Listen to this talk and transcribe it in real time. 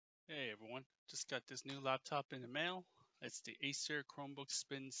Hey everyone, just got this new laptop in the mail. It's the Acer Chromebook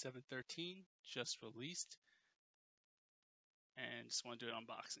Spin 713, just released, and just want to do an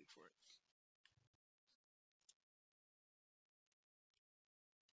unboxing for it.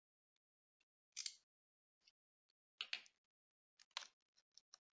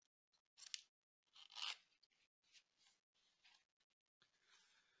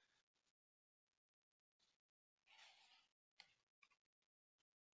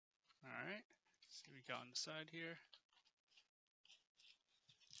 Alright, see what we got on the side here.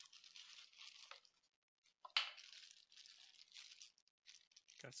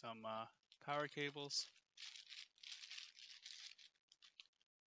 Got some power cables.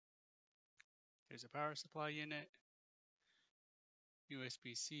 Here's a power supply unit,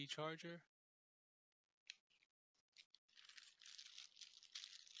 USB-C charger,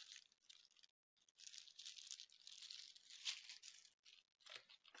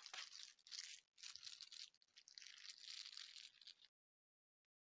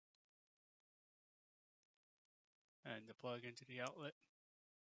 and the plug into the outlet.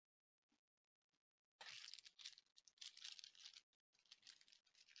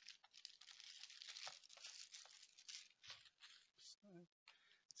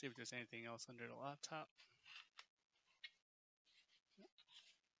 See if there's anything else under the laptop.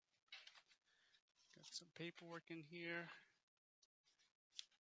 Got some paperwork in here.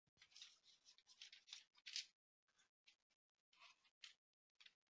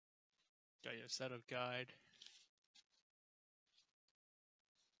 Got your setup guide.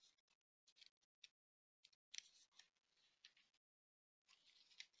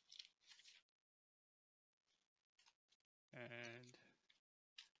 And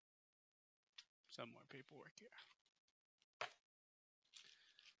some more paperwork here.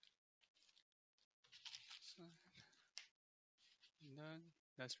 So, and then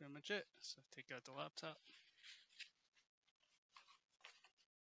that's pretty much it. So take out the laptop.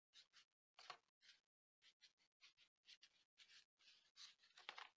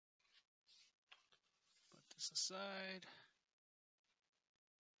 Put this aside.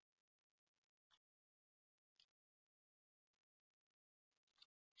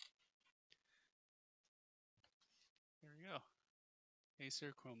 There we go.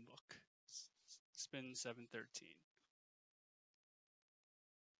 Acer Chromebook. Spin 713.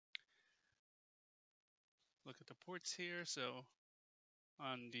 Look at the ports here. So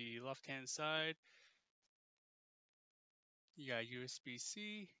on the left-hand side, you got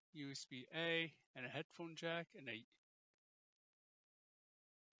USB-C, USB-A, and a headphone jack,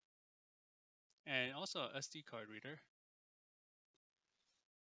 and also a SD card reader.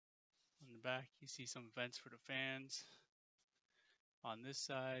 On the back, you see some vents for the fans. On this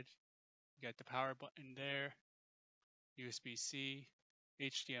side, you got the power button there, USB-C,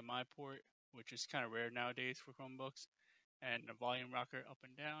 HDMI port, which is kind of rare nowadays for Chromebooks, and a volume rocker up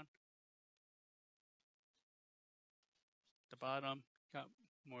and down. The bottom, got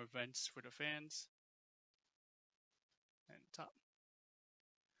more vents for the fans, and top.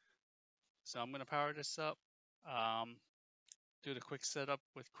 So I'm going to power this up, do the quick setup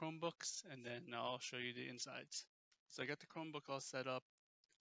with Chromebooks, and then I'll show you the insides. So I got the Chromebook all set up.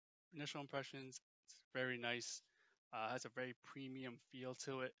 Initial impressions, it's very nice. Has a very premium feel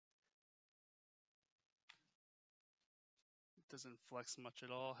to it. It doesn't flex much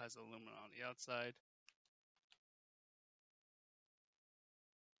at all. Has aluminum on the outside.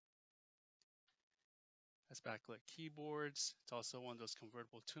 Has backlit keyboards. It's also one of those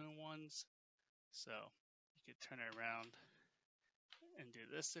convertible 2-in-1s. So you could turn it around and do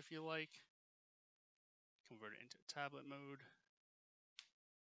this if you like. Convert it into tablet mode.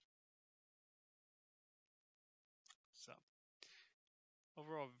 So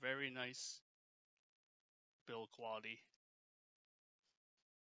overall, very nice build quality.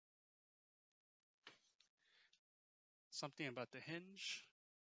 Something about the hinge,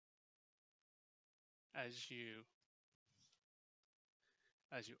 as you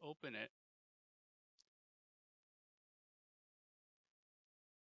open it,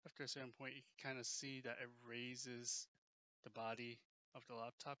 after a certain point, you can kind of see that it raises the body of the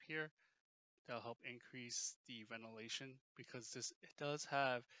laptop here. That'll help increase the ventilation because it does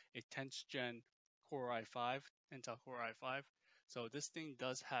have a 10th gen Core i5, Intel Core i5. So this thing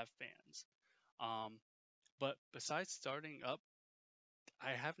does have fans. But besides starting up,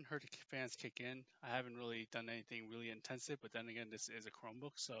 I haven't heard the fans kick in. I haven't really done anything really intensive, but then again, this is a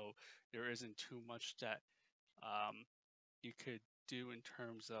Chromebook, so there isn't too much that you could do in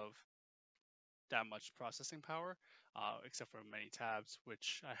terms of that much processing power, except for many tabs,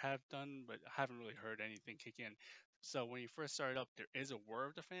 which I have done, but I haven't really heard anything kick in. So when you first start it up, there is a whir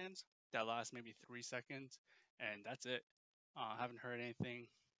of the fans that lasts maybe 3 seconds, and that's it. Haven't heard anything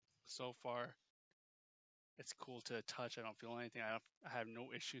so far. It's cool to touch. I don't feel anything. I have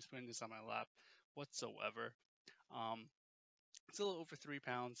no issues putting this on my lap whatsoever. Um, it's a little over 3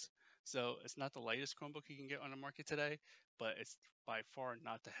 pounds, so it's not the lightest Chromebook you can get on the market today, but it's by far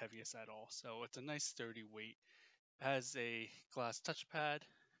not the heaviest at all. So it's a nice sturdy weight. It has a glass touchpad,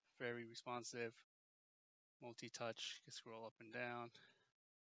 very responsive, multi-touch. You can scroll up and down.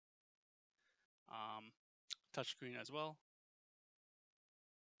 Touchscreen as well.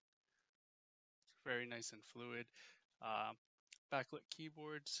 It's very nice and fluid. Backlit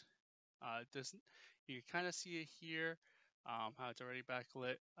keyboards. You can kind of see it here, how it's already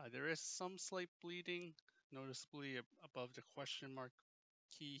backlit. There is some slight bleeding, noticeably above the question mark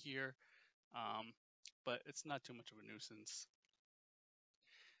key here, but it's not too much of a nuisance.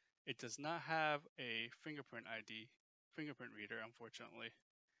 It does not have a fingerprint reader, unfortunately.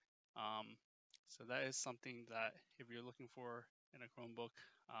 So that is something that if you're looking for in a Chromebook,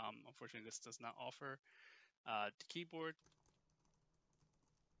 unfortunately this does not offer. The keyboard,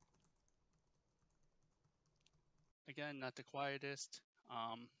 again, not the quietest.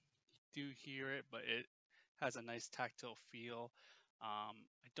 You do hear it, but it has a nice tactile feel. I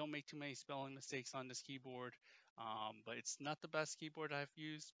don't make too many spelling mistakes on this keyboard, but it's not the best keyboard I've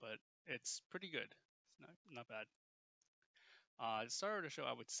used, but it's pretty good. It's not bad. The star of the show,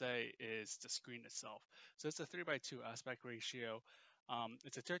 I would say, is the screen itself. So it's a 3:2 aspect ratio.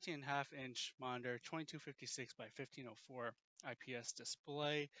 It's a 13.5-inch monitor, 2256 by 1504 IPS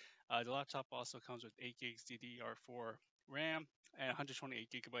display. The laptop also comes with 8 gigs DDR4 RAM and 128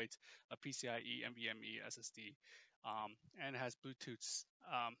 gigabytes of PCIe NVMe SSD, and it has Bluetooth,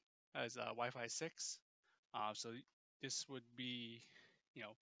 has Wi-Fi 6. So this would be, you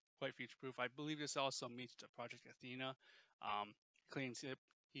know, quite future-proof. I believe this also meets the Project Athena claims it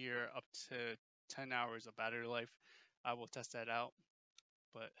here up to 10 hours of battery life. I will test that out,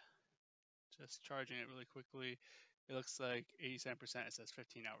 but just charging it really quickly, it looks like 87%. It says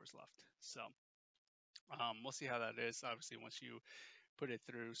 15 hours left. So we'll see how that is. Obviously, once you put it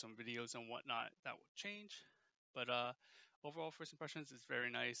through some videos and whatnot, that will change. But overall, first impressions is very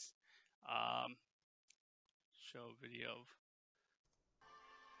nice. Show video of,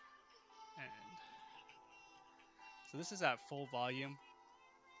 and so this is at full volume.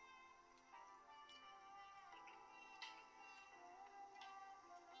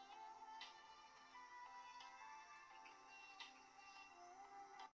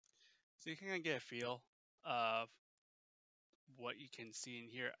 So you can kind of get a feel of what you can see in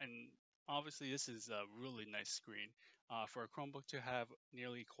here, and obviously this is a really nice screen. For a Chromebook to have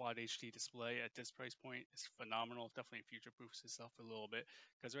nearly quad HD display at this price point is phenomenal. Definitely future-proofs itself a little bit,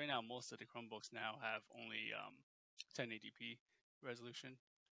 because right now most of the Chromebooks now have only 1080p resolution,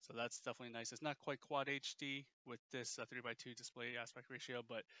 so that's definitely nice. It's not quite quad HD with this 3:2 display aspect ratio,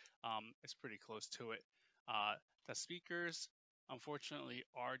 but it's pretty close to it. The speakers, unfortunately,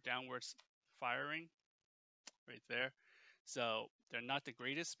 are downwards firing right there. So they're not the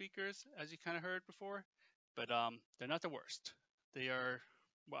greatest speakers, as you kind of heard before, but they're not the worst. They are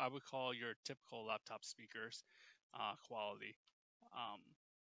what I would call your typical laptop speakers quality. Um,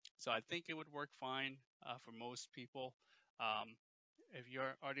 so I think it would work fine for most people. Um, if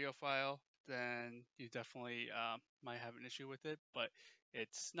you're an audiophile, then you definitely might have an issue with it, but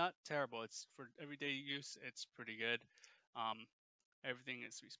it's not terrible. It's for everyday use. It's pretty good. Um, Everything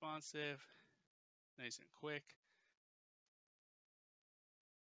is responsive, nice and quick.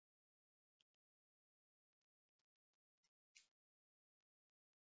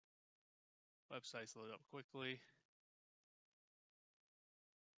 Websites load up quickly.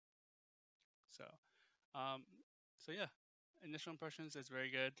 So, um, so yeah, initial impressions is very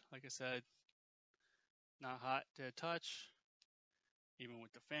good. Like I said, not hot to touch. Even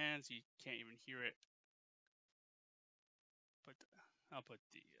with the fans, you can't even hear it. But I'll put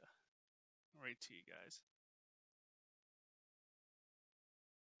the right to you guys.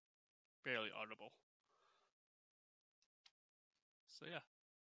 Barely audible. So yeah,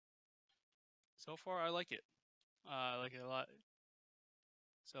 so far I like it. I like it a lot.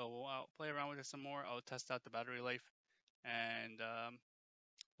 So I'll play around with it some more. I'll test out the battery life, and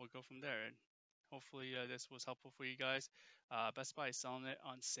we'll go from there. And hopefully this was helpful for you guys. Best Buy is selling it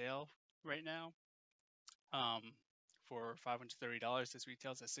on sale right now. For $530. This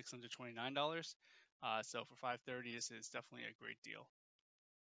retails at $629. So for $530, this is definitely a great deal.